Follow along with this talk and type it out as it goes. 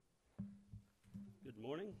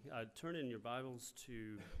morning. Turn in your Bibles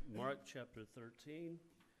to Mark chapter 13.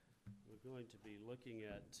 We're going to be looking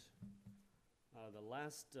at the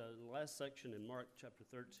last section in Mark chapter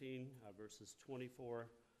 13, verses 24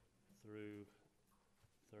 through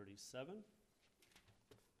 37.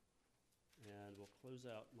 And we'll close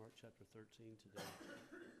out Mark chapter 13 today.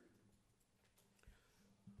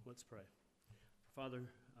 Let's pray. Father,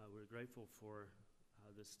 we're grateful for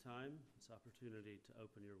this time, this opportunity to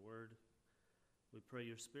open your word. We pray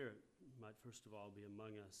your Spirit might first of all be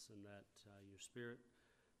among us, and that your Spirit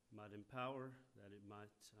might empower, that he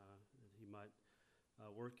might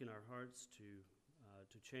work in our hearts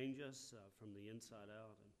to change us from the inside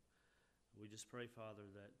out. And we just pray, Father,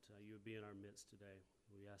 that you would be in our midst today.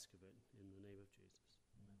 We ask of it in the name of Jesus.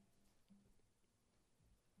 Amen.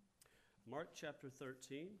 Mark chapter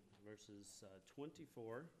 13, verses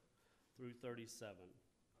 24 through 37.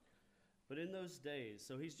 But in those days,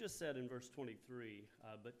 so he's just said in verse 23,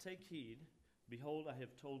 but take heed, behold, I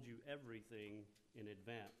have told you everything in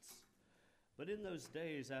advance. But in those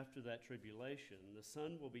days after that tribulation, the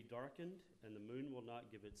sun will be darkened, and the moon will not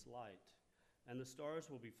give its light, and the stars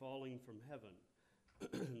will be falling from heaven,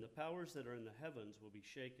 and the powers that are in the heavens will be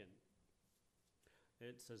shaken.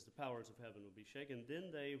 It says the powers of heaven will be shaken.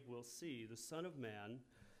 Then they will see the Son of Man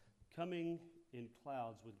coming in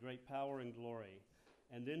clouds with great power and glory.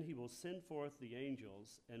 And then he will send forth the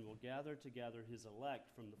angels and will gather together his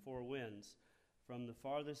elect from the four winds, from the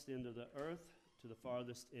farthest end of the earth to the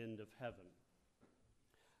farthest end of heaven.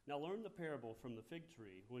 Now learn the parable from the fig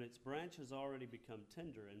tree. When its branch has already become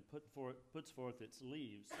tender and puts forth its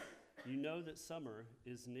leaves, you know that summer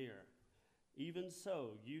is near. Even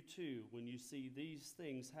so, you too, when you see these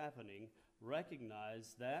things happening,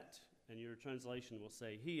 recognize that, and your translation will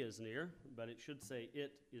say he is near, but it should say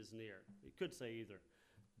it is near. It could say either.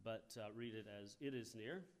 But read it as it is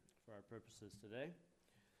near for our purposes today.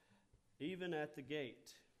 Even at the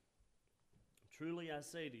gate. Truly I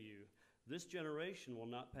say to you, this generation will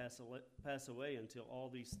not pass away until all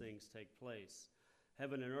these things take place.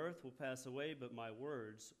 Heaven and earth will pass away, but my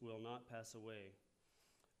words will not pass away.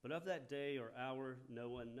 But of that day or hour no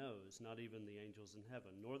one knows, not even the angels in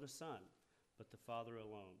heaven, nor the Son, but the Father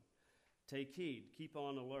alone. Take heed, keep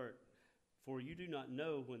on alert, for you do not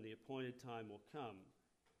know when the appointed time will come.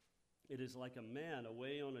 It is like a man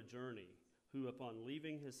away on a journey, who upon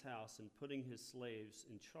leaving his house and putting his slaves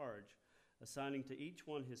in charge, assigning to each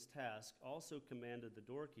one his task, also commanded the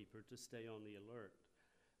doorkeeper to stay on the alert.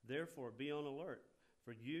 Therefore be on alert,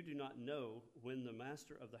 for you do not know when the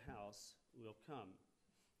master of the house will come,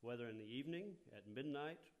 whether in the evening, at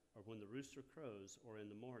midnight, or when the rooster crows, or in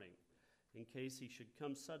the morning, in case he should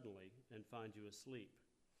come suddenly and find you asleep.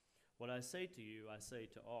 What I say to you, I say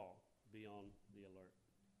to all, be on the alert.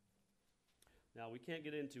 Now, we can't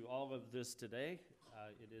get into all of this today.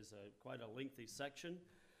 It is quite a lengthy section,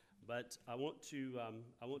 but I want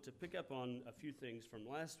to pick up on a few things from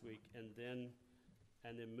last week and then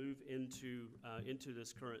move into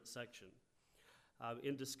this current section.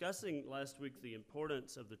 In discussing last week the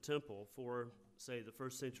importance of the temple for, say, the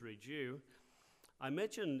first century Jew, I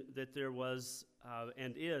mentioned that there was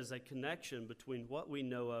and is a connection between what we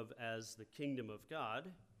know of as the kingdom of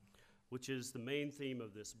God, which is the main theme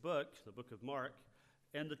of this book, the book of Mark,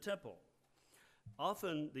 and the temple.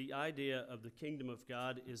 Often the idea of the kingdom of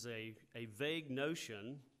God is a vague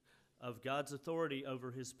notion of God's authority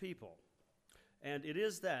over his people. And it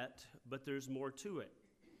is that, but there's more to it.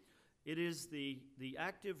 It is the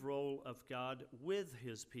active role of God with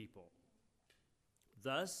his people.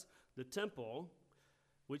 Thus, the temple,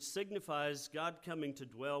 which signifies God coming to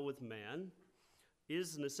dwell with man,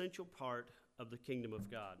 is an essential part of the kingdom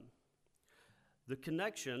of God. The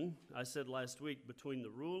connection, I said last week, between the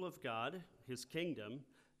rule of God, his kingdom,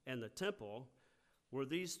 and the temple were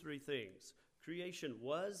these three things. Creation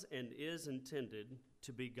was and is intended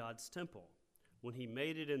to be God's temple. When he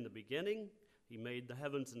made it in the beginning, he made the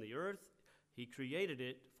heavens and the earth. He created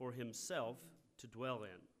it for himself to dwell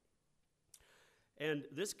in. And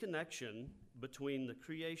this connection between the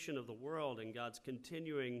creation of the world and God's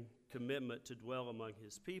continuing commitment to dwell among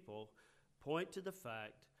his people point to the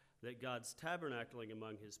fact that God's tabernacling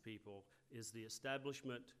among his people is the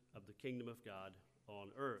establishment of the kingdom of God on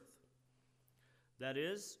earth. That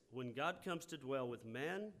is, when God comes to dwell with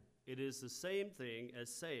man, it is the same thing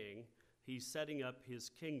as saying he's setting up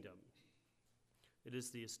his kingdom. It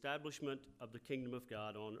is the establishment of the kingdom of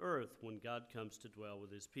God on earth when God comes to dwell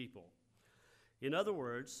with his people. In other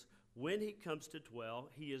words, when he comes to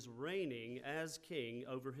dwell, he is reigning as king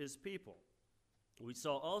over his people. We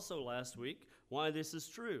saw also last week why this is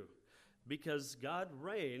true, because God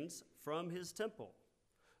reigns from his temple.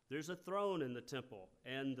 There's a throne in the temple,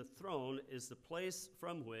 and the throne is the place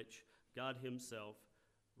from which God himself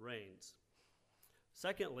reigns.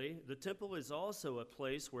 Secondly, the temple is also a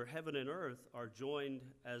place where heaven and earth are joined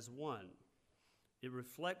as one. It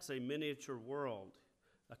reflects a miniature world,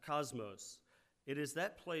 a cosmos. It is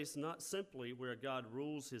that place not simply where God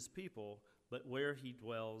rules his people, but where he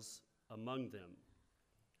dwells among them.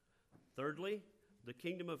 Thirdly, the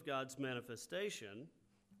kingdom of God's manifestation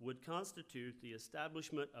would constitute the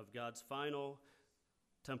establishment of God's final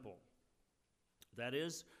temple. That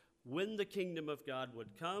is, when the kingdom of God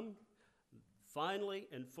would come, finally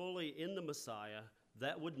and fully in the Messiah,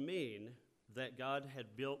 that would mean that God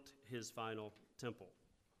had built his final temple.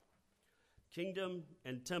 Kingdom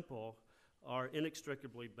and temple are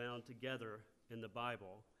inextricably bound together in the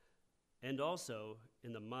Bible and also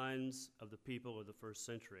in the minds of the people of the first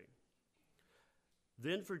century.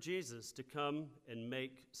 Then for Jesus to come and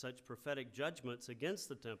make such prophetic judgments against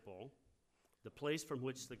the temple, the place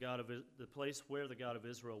where the God of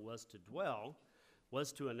Israel was to dwell,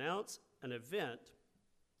 was to announce an event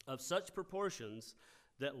of such proportions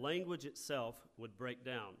that language itself would break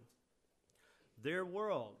down. Their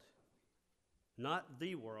world, not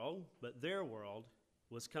the world, but their world,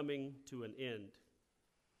 was coming to an end.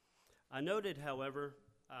 I noted, however,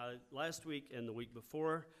 last week and the week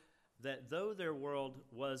before, that though their world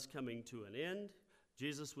was coming to an end,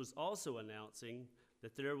 Jesus was also announcing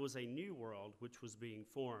that there was a new world which was being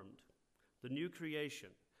formed. The new creation,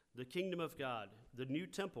 the kingdom of God, the new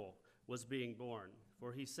temple was being born.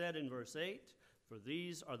 For he said in verse 8, "For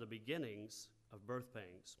these are the beginnings of birth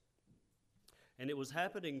pangs." And it was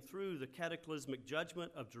happening through the cataclysmic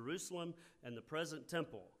judgment of Jerusalem and the present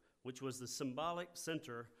temple, which was the symbolic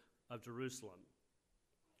center of Jerusalem.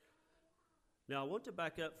 Now, I want to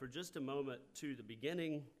back up for just a moment to the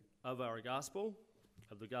beginning of our gospel,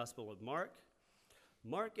 of the Gospel of Mark.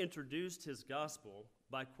 Mark introduced his gospel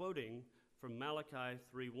by quoting from Malachi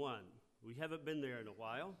 3:1. We haven't been there in a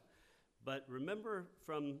while, but remember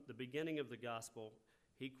from the beginning of the gospel,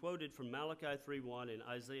 he quoted from Malachi 3:1 and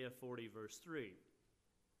Isaiah 40, verse 3.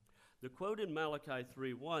 The quote in Malachi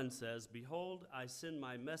 3:1 says, "Behold, I send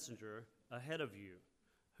my messenger ahead of you,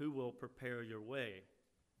 who will prepare your way."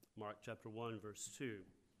 Mark chapter 1, verse 2.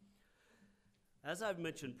 As I've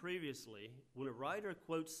mentioned previously, when a writer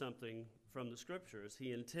quotes something from the scriptures,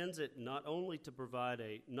 he intends it not to provide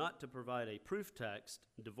a proof text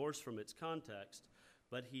divorced from its context,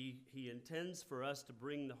 but he intends for us to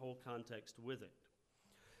bring the whole context with it.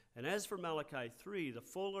 And as for Malachi 3, the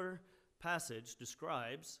fuller passage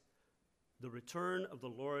describes the return of the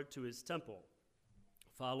Lord to his temple,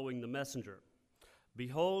 following the messenger.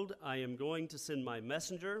 "Behold, I am going to send my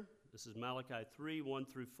messenger." This is Malachi 3, 1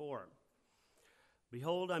 through 4.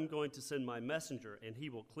 "Behold, I'm going to send my messenger, and he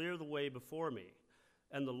will clear the way before me.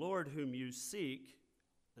 And the Lord whom you seek,"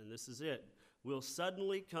 and this is it, "will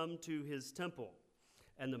suddenly come to his temple.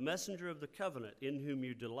 And the messenger of the covenant in whom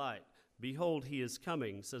you delight, behold, he is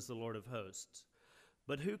coming, says the Lord of hosts.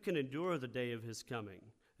 But who can endure the day of his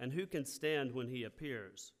coming? And who can stand when he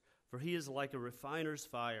appears? For he is like a refiner's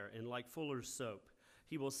fire and like fuller's soap.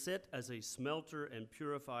 He will sit as a smelter and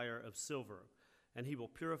purifier of silver, and he will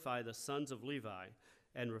purify the sons of Levi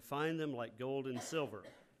and refine them like gold and silver,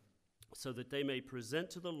 so that they may present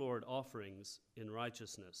to the Lord offerings in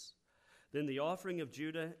righteousness. Then the offering of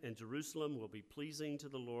Judah and Jerusalem will be pleasing to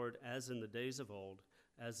the Lord as in the days of old,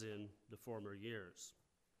 as in the former years."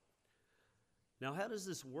 Now, how does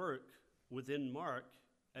this work within Mark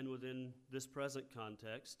and within this present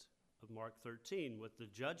context of Mark 13 with the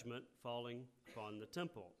judgment falling upon the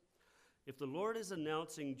temple? If the Lord is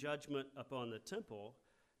announcing judgment upon the temple,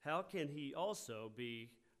 how can he also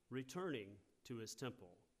be returning to his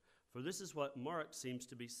temple? For this is what Mark seems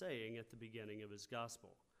to be saying at the beginning of his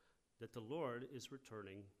gospel, that the Lord is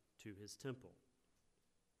returning to his temple.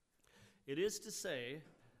 It is to say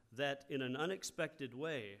that in an unexpected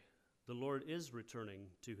way, the Lord is returning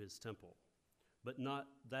to his temple, but not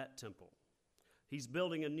that temple. He's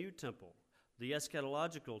building a new temple, the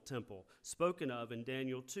eschatological temple spoken of in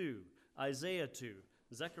Daniel 2, Isaiah 2,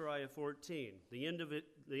 Zechariah 14, the end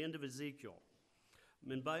of Ezekiel.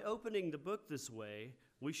 And by opening the book this way,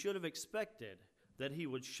 we should have expected that he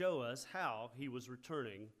would show us how he was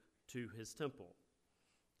returning to his temple.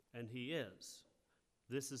 And he is.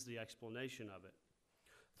 This is the explanation of it.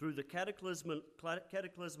 Through the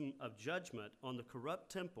cataclysm of judgment on the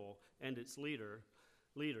corrupt temple and its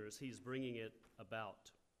leaders, he's bringing it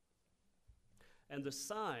about. And the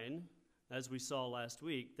sign, as we saw last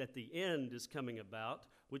week, that the end is coming about,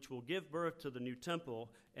 which will give birth to the new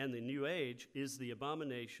temple and the new age, is the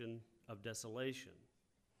abomination of desolation.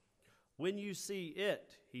 When you see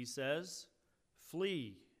it, he says,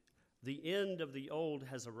 flee. The end of the old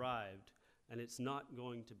has arrived, and it's not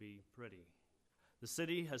going to be pretty. The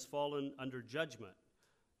city has fallen under judgment,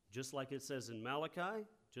 just like it says in Malachi,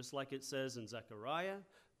 just like it says in Zechariah,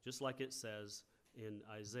 just like it says in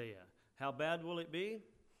Isaiah. How bad will it be?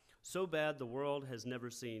 So bad the world has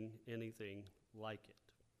never seen anything like it.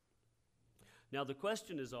 Now the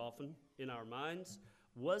question is often in our minds,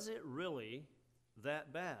 was it really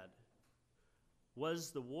that bad?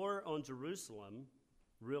 Was the war on Jerusalem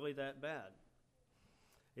really that bad?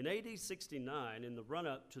 In AD 69, in the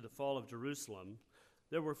run-up to the fall of Jerusalem,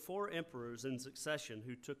 there were 4 emperors in succession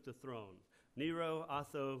who took the throne: Nero,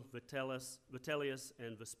 Otho, Vitellius,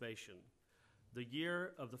 and Vespasian. The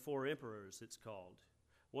Year of the 4 Emperors, it's called,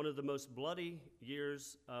 one of the most bloody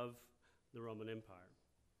years of the Roman Empire.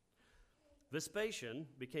 Vespasian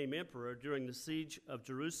became emperor during the siege of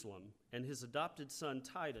Jerusalem, and his adopted son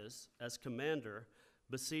Titus, as commander,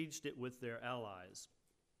 besieged it with their allies.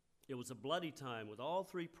 It was a bloody time, with all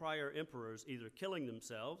 3 prior emperors either killing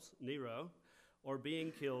themselves, Nero, or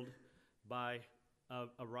being killed by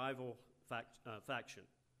a rival faction.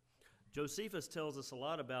 Josephus tells us a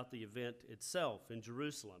lot about the event itself in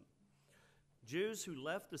Jerusalem. Jews who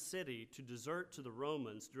left the city to desert to the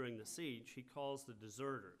Romans during the siege, he calls the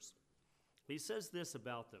deserters. He says this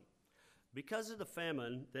about them: because of the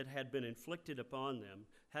famine that had been inflicted upon them,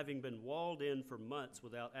 having been walled in for months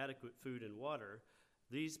without adequate food and water,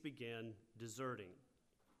 these began deserting.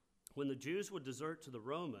 When the Jews would desert to the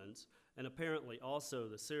Romans, and apparently also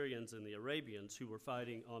the Syrians and the Arabians who were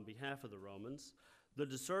fighting on behalf of the Romans, the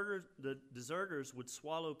deserters would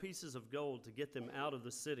swallow pieces of gold to get them out of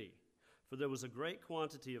the city. For there was a great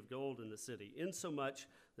quantity of gold in the city, insomuch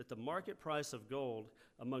that the market price of gold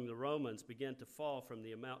among the Romans began to fall from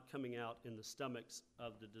the amount coming out in the stomachs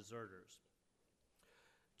of the deserters.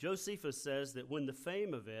 Josephus says that when the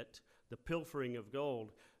fame of it, the pilfering of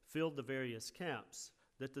gold, filled the various camps,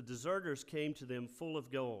 that the deserters came to them full of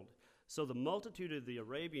gold. So the multitude of the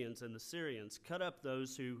Arabians and the Syrians cut up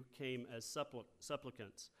those who came as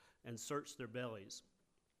supplicants and searched their bellies.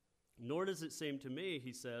 Nor does it seem to me,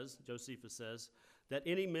 he says, Josephus says, that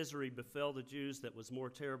any misery befell the Jews that was more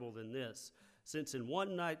terrible than this, since in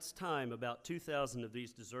one night's time about 2,000 of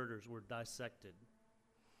these deserters were dissected.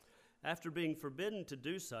 After being forbidden to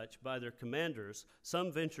do such by their commanders,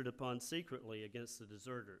 some ventured upon secretly against the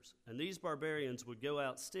deserters. And these barbarians would go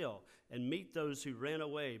out still and meet those who ran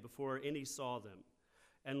away before any saw them.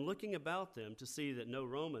 And looking about them to see that no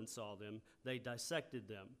Roman saw them, they dissected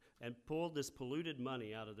them and pulled this polluted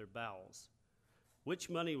money out of their bowels,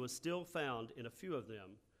 which money was still found in a few of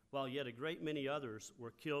them, while yet a great many others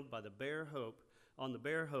were killed by the bare hope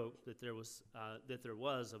that there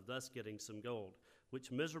was of thus getting some gold,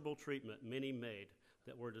 which miserable treatment many made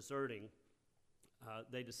that were deserting.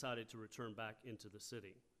 They decided to return back into the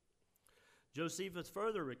city. Josephus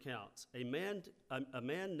further recounts, a man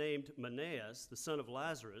named Manaeus, the son of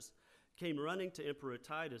Lazarus, came running to Emperor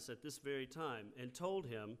Titus at this very time and told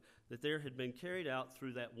him that there had been carried out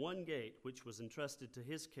through that one gate which was entrusted to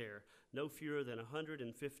his care no fewer than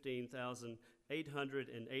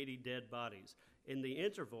 115,880 dead bodies in the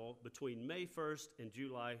interval between May 1st and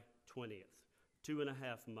July 20th,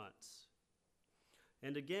 2.5 months.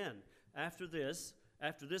 And again, after this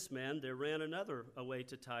man, there ran away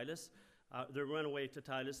to Titus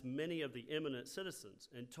many of the eminent citizens,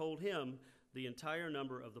 and told him the entire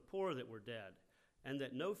number of the poor that were dead, and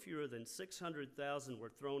that no fewer than 600,000 were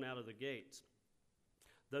thrown out of the gates,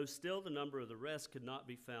 though still the number of the rest could not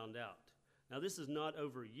be found out. Now this is not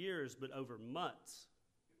over years, but over months.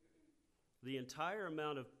 The entire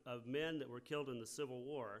amount of men that were killed in the Civil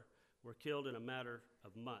War were killed in a matter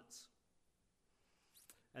of months.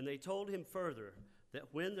 And they told him further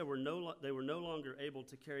that when they were no longer able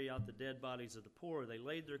to carry out the dead bodies of the poor, they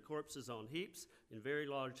laid their corpses on heaps in very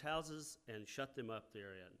large houses and shut them up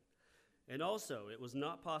therein. And also it was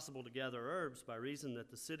not possible to gather herbs by reason that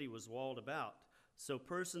the city was walled about. So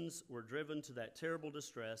persons were driven to that terrible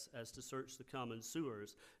distress as to search the common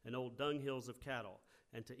sewers and old dunghills of cattle,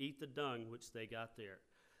 and to eat the dung which they got there.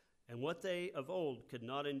 And what they of old could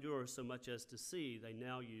not endure so much as to see, they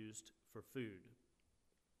now used for food.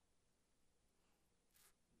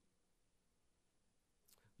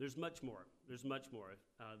 There's much more.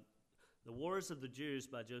 The Wars of the Jews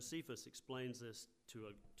by Josephus explains this to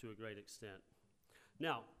a great extent.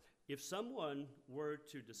 Now, if someone were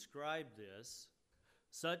to describe this,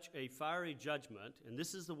 such a fiery judgment, and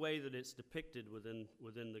this is the way that it's depicted within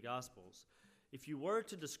the Gospels, if you were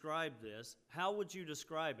to describe this, how would you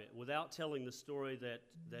describe it without telling the story that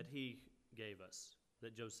he gave us,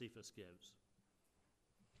 that Josephus gives?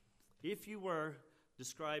 If you were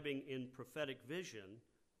describing in prophetic vision,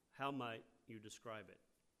 how might you describe it?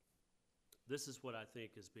 This is what I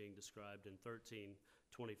think is being described in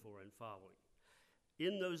 13:24 and following.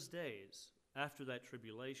 In those days, after that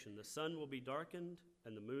tribulation, the sun will be darkened,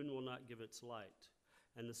 and the moon will not give its light,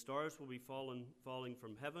 and the stars will be falling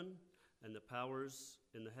from heaven, and the powers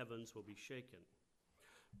in the heavens will be shaken.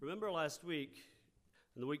 Remember last week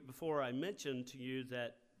and the week before, I mentioned to you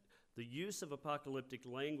that the use of apocalyptic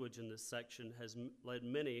language in this section has led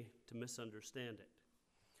many to misunderstand it.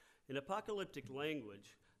 In apocalyptic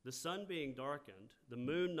language, the sun being darkened, the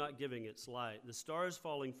moon not giving its light, the stars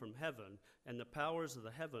falling from heaven, and the powers of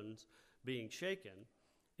the heavens being shaken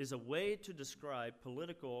is a way to describe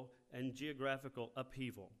political and geographical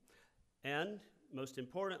upheaval, and, most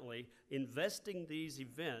importantly, investing these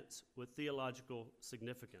events with theological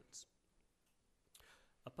significance.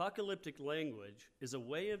 Apocalyptic language is a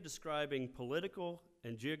way of describing political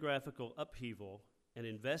and geographical upheaval and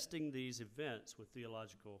investing these events with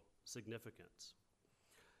theological significance.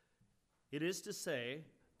 It is to say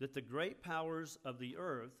that the great powers of the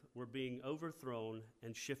earth were being overthrown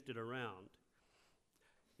and shifted around.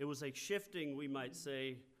 It was a shifting, we might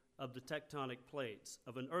say, of the tectonic plates,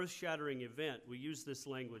 of an earth-shattering event. We use this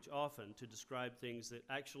language often to describe things that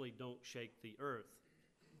actually don't shake the earth.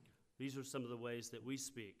 These are some of the ways that we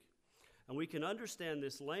speak. And we can understand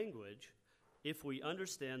this language if we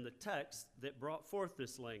understand the text that brought forth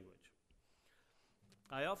this language.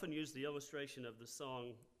 I often use the illustration of the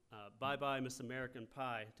song, Bye Bye Miss American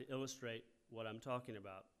Pie, to illustrate what I'm talking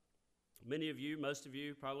about. Many of you, most of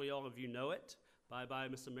you, probably all of you know it. Bye Bye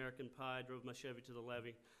Miss American Pie, drove my Chevy to the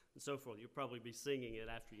levee, and so forth. You'll probably be singing it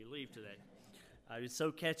after you leave today. It's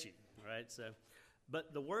so catchy, right?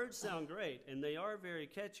 But the words sound great, and they are very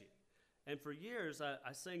catchy. And for years,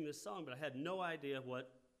 I sang this song, but I had no idea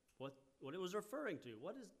what it was referring to.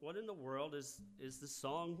 What in the world is this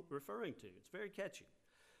song referring to? It's very catchy.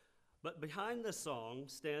 But behind the song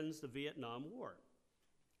stands the Vietnam War.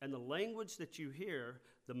 And the language that you hear,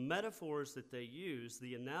 the metaphors that they use,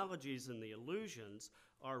 the analogies and the allusions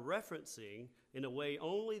are referencing, in a way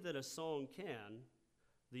only that a song can,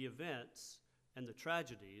 the events and the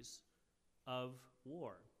tragedies of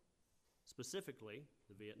war, specifically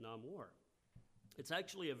the Vietnam War. It's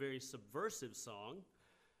actually a very subversive song,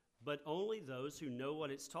 but only those who know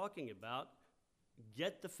what it's talking about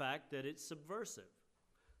get the fact that it's subversive.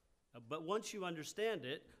 But once you understand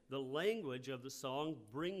it, the language of the song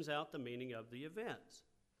brings out the meaning of the events.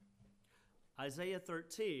 Isaiah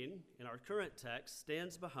 13, in our current text,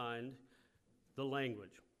 stands behind the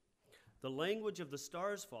language. The language of the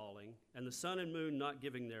stars falling and the sun and moon not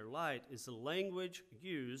giving their light is the language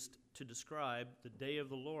used to describe the day of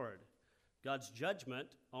the Lord, God's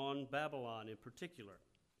judgment on Babylon in particular.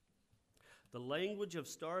 The language of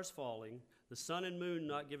stars falling, the sun and moon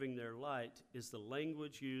not giving their light, is the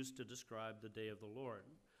language used to describe the day of the Lord,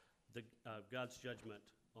 God's judgment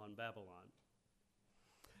on Babylon.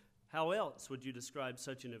 How else would you describe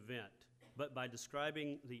such an event but by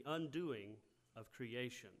describing the undoing of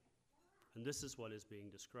creation? And this is what is being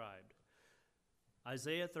described.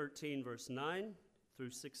 Isaiah 13, verse 9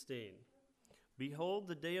 through 16. Behold,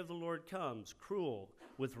 the day of the Lord comes, cruel,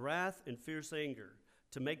 with wrath and fierce anger,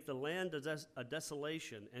 to make the land a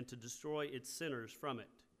desolation and to destroy its sinners from it.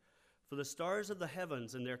 For the stars of the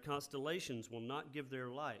heavens and their constellations will not give their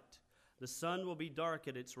light. The sun will be dark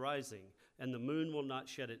at its rising, and the moon will not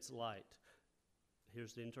shed its light.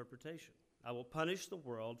 Here's the interpretation. I will punish the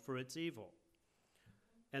world for its evil,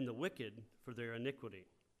 and the wicked for their iniquity.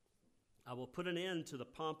 I will put an end to the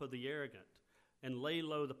pomp of the arrogant, and lay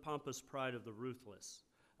low the pompous pride of the ruthless.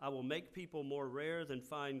 I will make people more rare than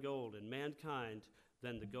fine gold, and mankind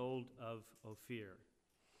than the gold of Ophir.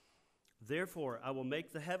 Therefore, I will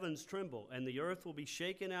make the heavens tremble, and the earth will be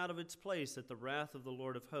shaken out of its place at the wrath of the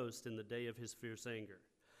Lord of hosts in the day of his fierce anger.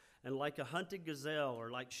 And like a hunted gazelle, or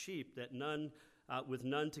like sheep that with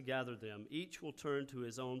none to gather them, each will turn to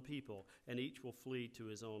his own people, and each will flee to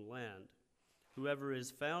his own land. Whoever is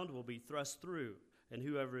found will be thrust through, and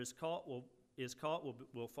whoever is caught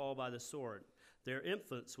will fall by the sword. Their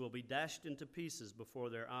infants will be dashed into pieces before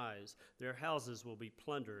their eyes. Their houses will be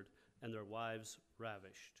plundered, and their wives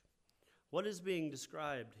ravished. What is being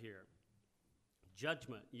described here?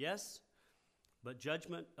 Judgment, yes, but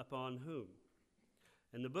judgment upon whom?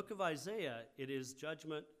 In the book of Isaiah, it is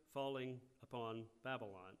judgment falling upon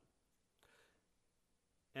Babylon.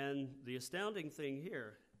 And the astounding thing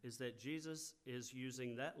here is that Jesus is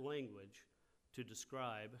using that language to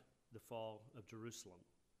describe the fall of Jerusalem.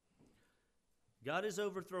 God is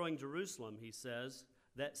overthrowing Jerusalem, he says,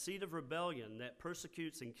 that seat of rebellion that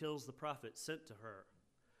persecutes and kills the prophets sent to her.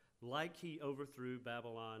 like he overthrew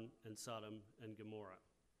Babylon and Sodom and Gomorrah.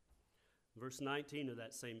 Verse 19 of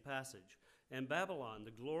that same passage. And Babylon,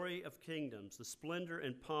 the glory of kingdoms, the splendor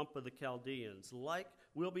and pomp of the Chaldeans,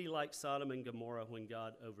 will be like Sodom and Gomorrah when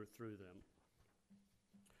God overthrew them.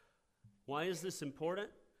 Why is this important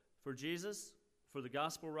for Jesus, for the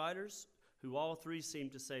gospel writers, who all three seem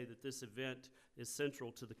to say that this event is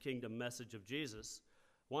central to the kingdom message of Jesus?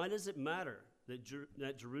 Why does it matter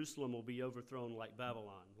that Jerusalem will be overthrown like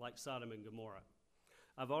Babylon, like Sodom and Gomorrah?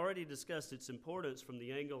 I've already discussed its importance from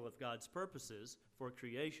the angle of God's purposes for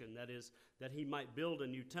creation, that is, that he might build a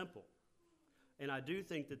new temple. And I do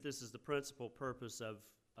think that this is the principal purpose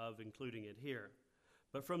of including it here.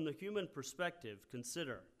 But from the human perspective,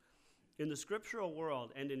 consider, in the scriptural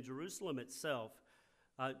world and in Jerusalem itself,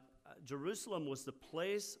 Jerusalem was the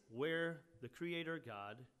place where the Creator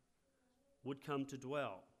God would come to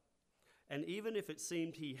dwell. And even if it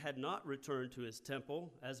seemed he had not returned to his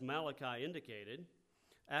temple, as Malachi indicated,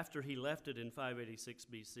 after he left it in 586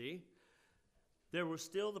 BC, there were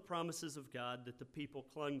still the promises of God that the people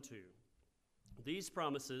clung to. These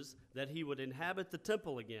promises that he would inhabit the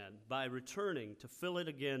temple again by returning to fill it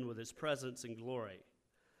again with his presence and glory.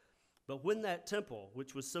 But when that temple,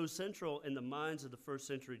 which was so central in the minds of the first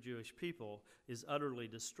century Jewish people, is utterly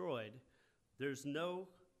destroyed, there's no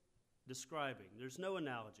describing, there's no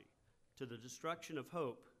analogy to the destruction of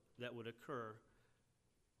hope that would occur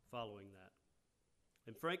following that.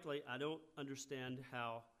 And frankly, I don't understand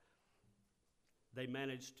how they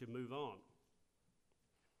managed to move on.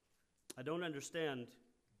 I don't understand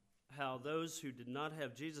how those who did not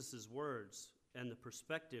have Jesus' words and the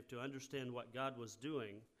perspective to understand what God was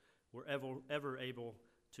doing were ever able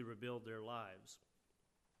to rebuild their lives.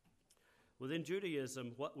 Within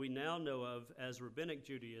Judaism, what we now know of as Rabbinic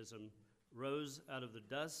Judaism rose out of the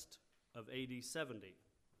dust of AD 70,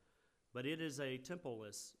 but it is a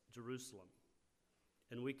templeless Jerusalem.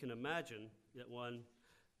 And we can imagine that one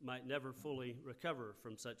might never fully recover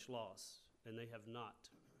from such loss, and they have not.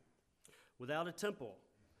 Without a temple,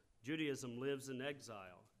 Judaism lives in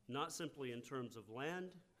exile, not simply in terms of land,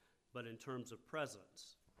 but in terms of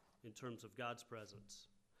presence, in terms of God's presence.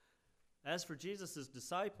 As for Jesus'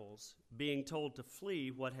 disciples, being told to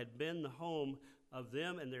flee what had been the home of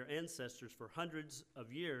them and their ancestors for hundreds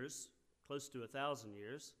of years, close to 1,000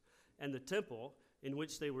 years, and the temple in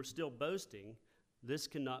which they were still boasting, this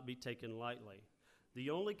cannot be taken lightly.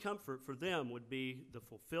 The only comfort for them would be the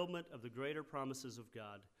fulfillment of the greater promises of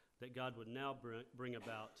God, that God would now bring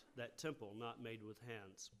about that temple not made with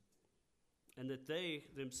hands, and that they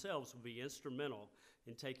themselves will be instrumental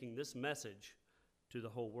in taking this message to the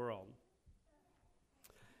whole world.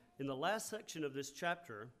 In the last section of this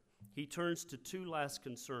chapter, he turns to two last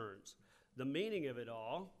concerns. The meaning of it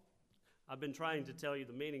all. I've been trying to tell you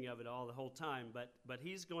the meaning of it all the whole time, but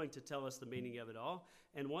he's going to tell us the meaning of it all.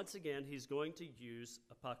 And once again, he's going to use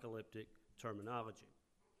apocalyptic terminology.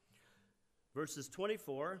 Verses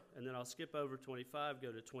 24, and then I'll skip over 25,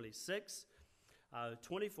 go to 26.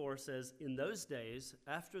 24 says, in those days,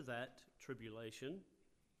 after that tribulation,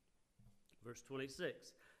 verse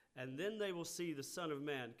 26, and then they will see the Son of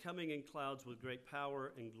Man coming in clouds with great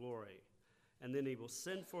power and glory. And then he will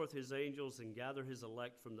send forth his angels and gather his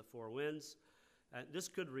elect from the four winds. This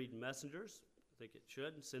could read messengers. I think it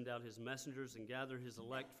should. Send out his messengers and gather his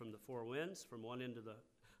elect from the four winds, from one end of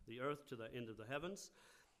the earth to the end of the heavens.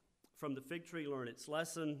 From the fig tree learn its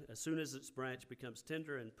lesson. As soon as its branch becomes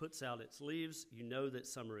tender and puts out its leaves, you know that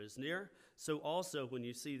summer is near. So also when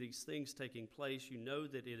you see these things taking place, you know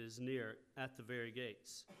that it is near at the very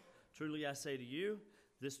gates. Truly I say to you,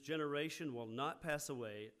 this generation will not pass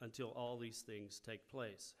away until all these things take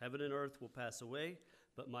place. Heaven and earth will pass away,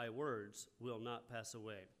 but my words will not pass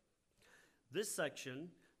away. This section,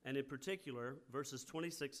 and in particular, verses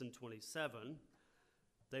 26 and 27,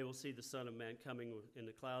 they will see the Son of Man coming in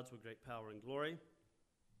the clouds with great power and glory,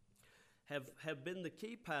 have been the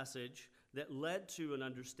key passage that led to an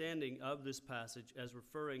understanding of this passage as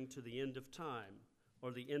referring to the end of time,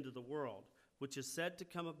 or the end of the world, which is said to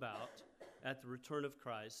come about at the return of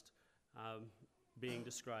Christ being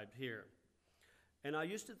described here. And I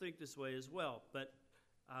used to think this way as well, but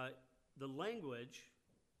the language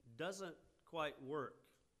doesn't quite work,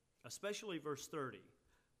 especially verse 30.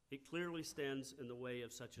 It clearly stands in the way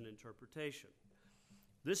of such an interpretation.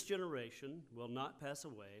 This generation will not pass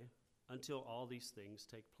away until all these things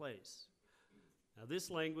take place. Now,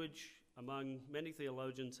 this language, among many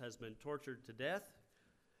theologians, has been tortured to death,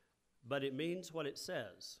 but it means what it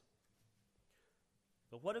says.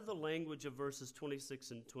 But what of the language of verses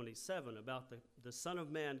 26 and 27 about the Son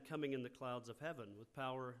of Man coming in the clouds of heaven with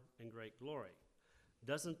power and great glory?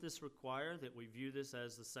 Doesn't this require that we view this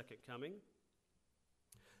as the second coming?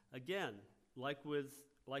 Again, like with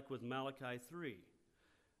Malachi 3,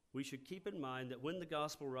 we should keep in mind that when the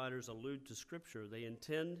gospel writers allude to Scripture, they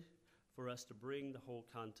intend for us to bring the whole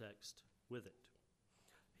context with it.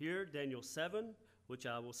 Here, Daniel 7, which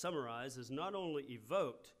I will summarize, is not only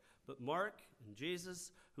evoked, but Mark and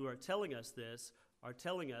Jesus, who are telling us this, are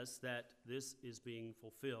telling us that this is being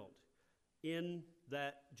fulfilled in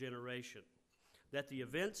that generation. That the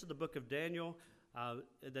events of the book of Daniel,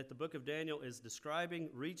 is describing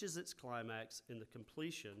reaches its climax in the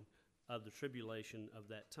completion of the tribulation of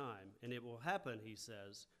that time. And it will happen, he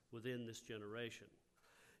says, within this generation.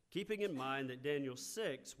 Keeping in mind that Daniel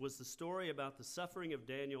 6 was the story about the suffering of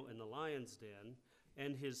Daniel in the lion's den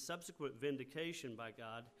and his subsequent vindication by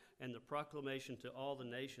God and the proclamation to all the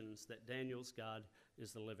nations that Daniel's God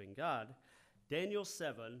is the living God, Daniel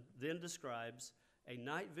 7 then describes a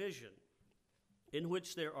night vision in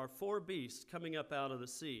which there are 4 beasts coming up out of the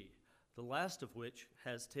sea, the last of which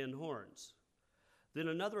has 10 horns. Then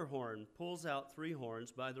another horn pulls out 3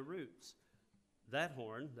 horns by the roots. That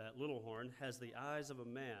horn, that little horn, has the eyes of a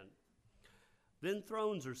man. Then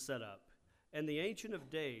thrones are set up, and the Ancient of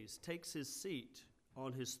Days takes his seat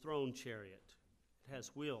on his throne chariot. It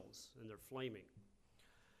has wheels, and they're flaming.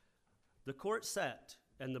 The court sat,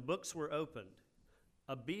 and the books were opened.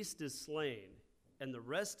 A beast is slain, and the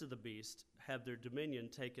rest of the beasts have their dominion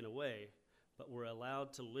taken away, but were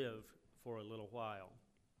allowed to live for a little while.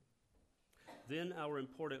 Then our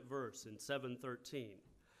important verse in 7:13.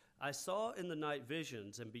 I saw in the night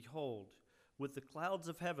visions, and behold, with the clouds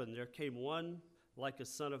of heaven there came one like a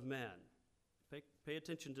son of man. Pay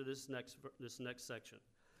attention to this next section.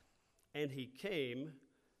 And he came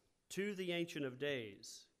to the Ancient of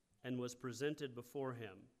Days and was presented before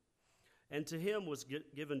him. And to him was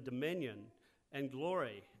given dominion and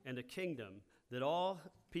glory and a kingdom, that all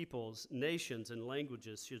peoples, nations, and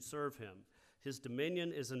languages should serve him. His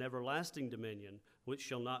dominion is an everlasting dominion which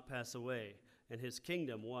shall not pass away, and his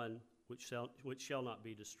kingdom one which shall not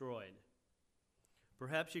be destroyed.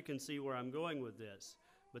 Perhaps you can see where I'm going with this,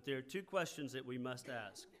 but there are 2 questions that we must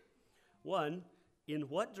ask. One, in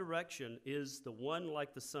what direction is the one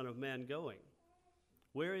like the Son of Man going?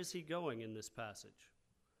 Where is he going in this passage?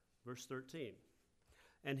 Verse 13.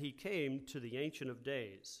 And he came to the Ancient of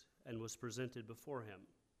Days and was presented before him.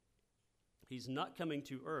 He's not coming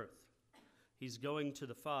to earth. He's going to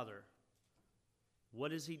the Father.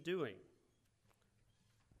 What is he doing?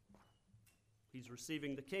 He's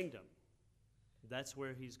receiving the kingdom. That's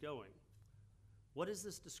where he's going. What is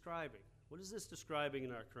this describing? What is this describing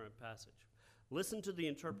in our current passage? Listen to the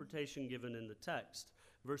interpretation given in the text.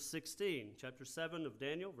 Verse 16, chapter 7 of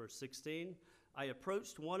Daniel, verse 16. I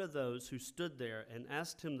approached one of those who stood there and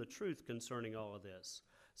asked him the truth concerning all of this.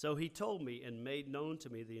 So he told me and made known to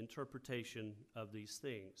me the interpretation of these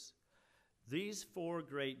things. These 4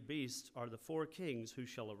 great beasts are the 4 kings who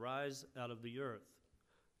shall arise out of the earth.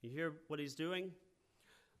 You hear what he's doing?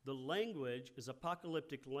 The language is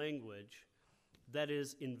apocalyptic language that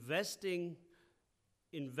is investing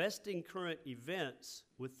current events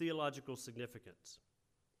with theological significance.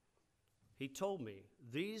 He told me,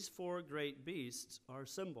 these 4 great beasts are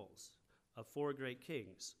symbols of 4 great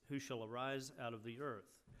kings who shall arise out of the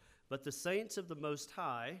earth. But the saints of the Most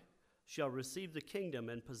High shall receive the kingdom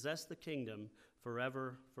and possess the kingdom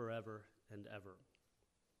forever, forever, and ever.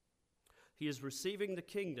 He is receiving the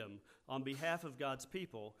kingdom on behalf of God's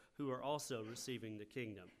people who are also receiving the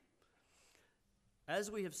kingdom. As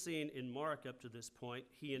we have seen in Mark up to this point,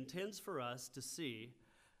 he intends for us to see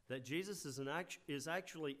that Jesus is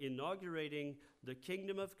actually inaugurating the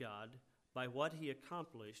kingdom of God by what he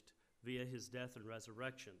accomplished via his death and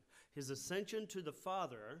resurrection. His ascension to the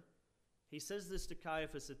Father, he says this to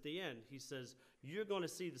Caiaphas at the end. He says, you're going to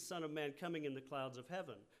see the Son of Man coming in the clouds of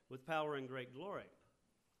heaven with power and great glory.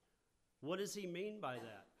 What does he mean by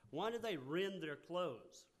that? Why do they rend their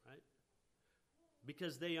clothes, right?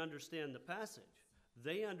 Because they understand the passage.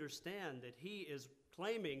 They understand that he is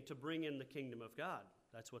claiming to bring in the kingdom of God.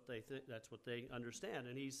 That's what they understand,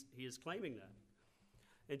 and he is claiming that.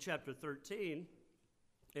 In chapter 13,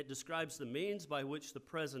 it describes the means by which the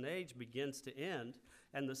present age begins to end,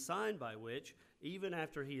 and the sign by which, even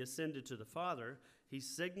after he ascended to the Father, he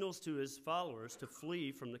signals to his followers to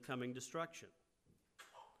flee from the coming destruction.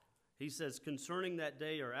 He says, concerning that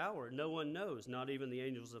day or hour, no one knows, not even the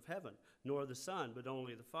angels of heaven, nor the Son, but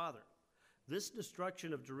only the Father. This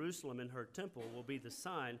destruction of Jerusalem and her temple will be the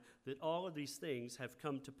sign that all of these things have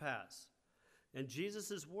come to pass. And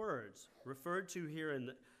Jesus' words, referred to here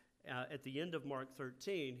at the end of Mark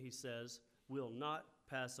 13, he says, will not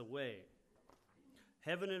pass away.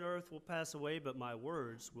 Heaven and earth will pass away, but my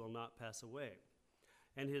words will not pass away.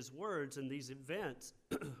 And his words and these events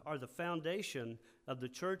are the foundation of the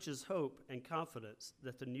church's hope and confidence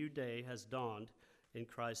that the new day has dawned in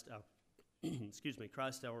Christ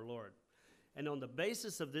Christ our Lord. And on the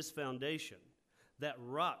basis of this foundation, that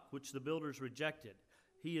rock which the builders rejected,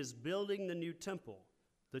 he is building the new temple,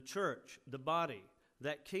 the church, the body,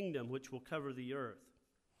 that kingdom which will cover the earth.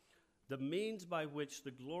 The means by which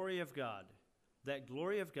the glory of God, that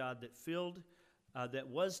glory of God that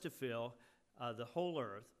was to fill the whole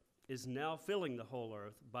earth, is now filling the whole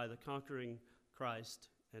earth by the conquering Christ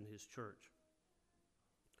and his church.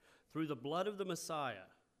 Through the blood of the Messiah,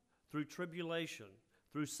 through tribulation,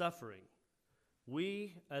 through suffering,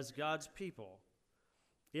 we as God's people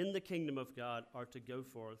in the kingdom of God are to go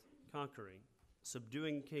forth conquering,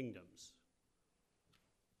 subduing kingdoms.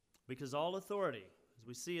 Because all authority, as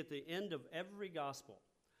we see at the end of every gospel,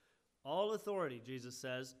 all authority, Jesus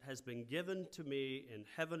says, has been given to me in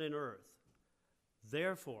heaven and earth.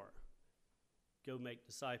 Therefore, go make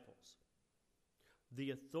disciples.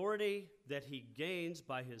 The authority that he gains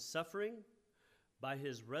by his suffering, by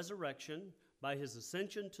his resurrection, by his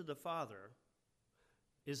ascension to the Father,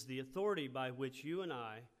 is the authority by which you and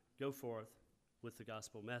I go forth with the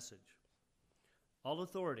gospel message. All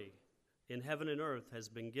authority in heaven and earth has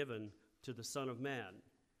been given to the Son of Man,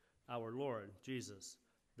 our Lord Jesus,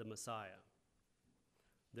 the Messiah.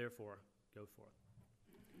 Therefore, go forth.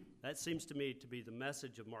 That seems to me to be the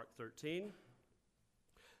message of Mark 13,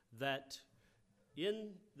 that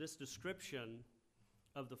in this description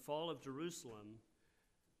of the fall of Jerusalem,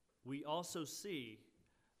 we also see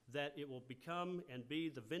that it will become and be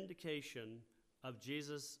the vindication of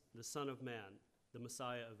Jesus, the Son of Man, the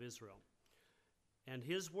Messiah of Israel. And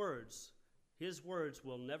his words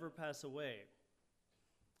will never pass away.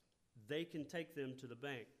 They can take them to the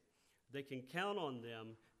bank. They can count on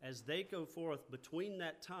them as they go forth between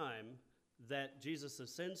that time that Jesus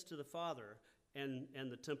ascends to the Father and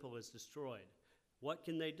the temple is destroyed. What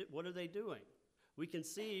can they do? What are they doing? We can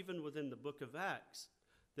see even within the book of Acts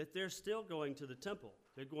that they're still going to the temple.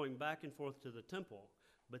 They're going back and forth to the temple.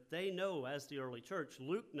 But they know, as the early church,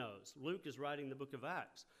 Luke knows. Luke is writing the book of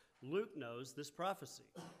Acts. Luke knows this prophecy.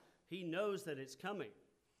 He knows that it's coming.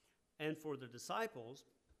 And for the disciples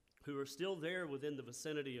who are still there within the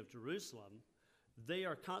vicinity of Jerusalem, they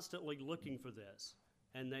are constantly looking for this.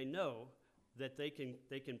 And they know that they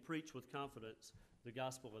can preach with confidence the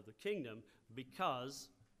gospel of the kingdom because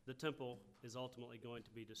the temple is ultimately going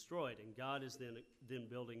to be destroyed, and God is then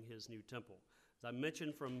building his new temple. As I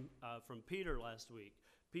mentioned from Peter last week,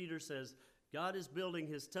 Peter says, God is building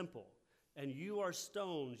his temple, and you are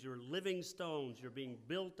stones, you're living stones, you're being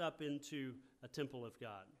built up into a temple of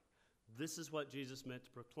God. This is what Jesus meant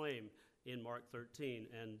to proclaim in Mark 13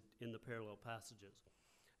 and in the parallel passages.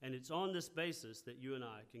 And it's on this basis that you and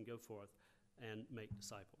I can go forth and make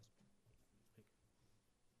disciples.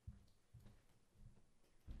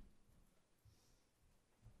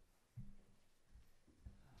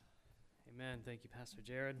 Amen. Thank you, Pastor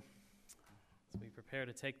Jared. As we prepare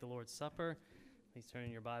to take the Lord's Supper, please turn in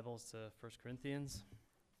your Bibles to 1 Corinthians.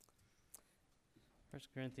 1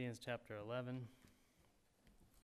 Corinthians chapter 11.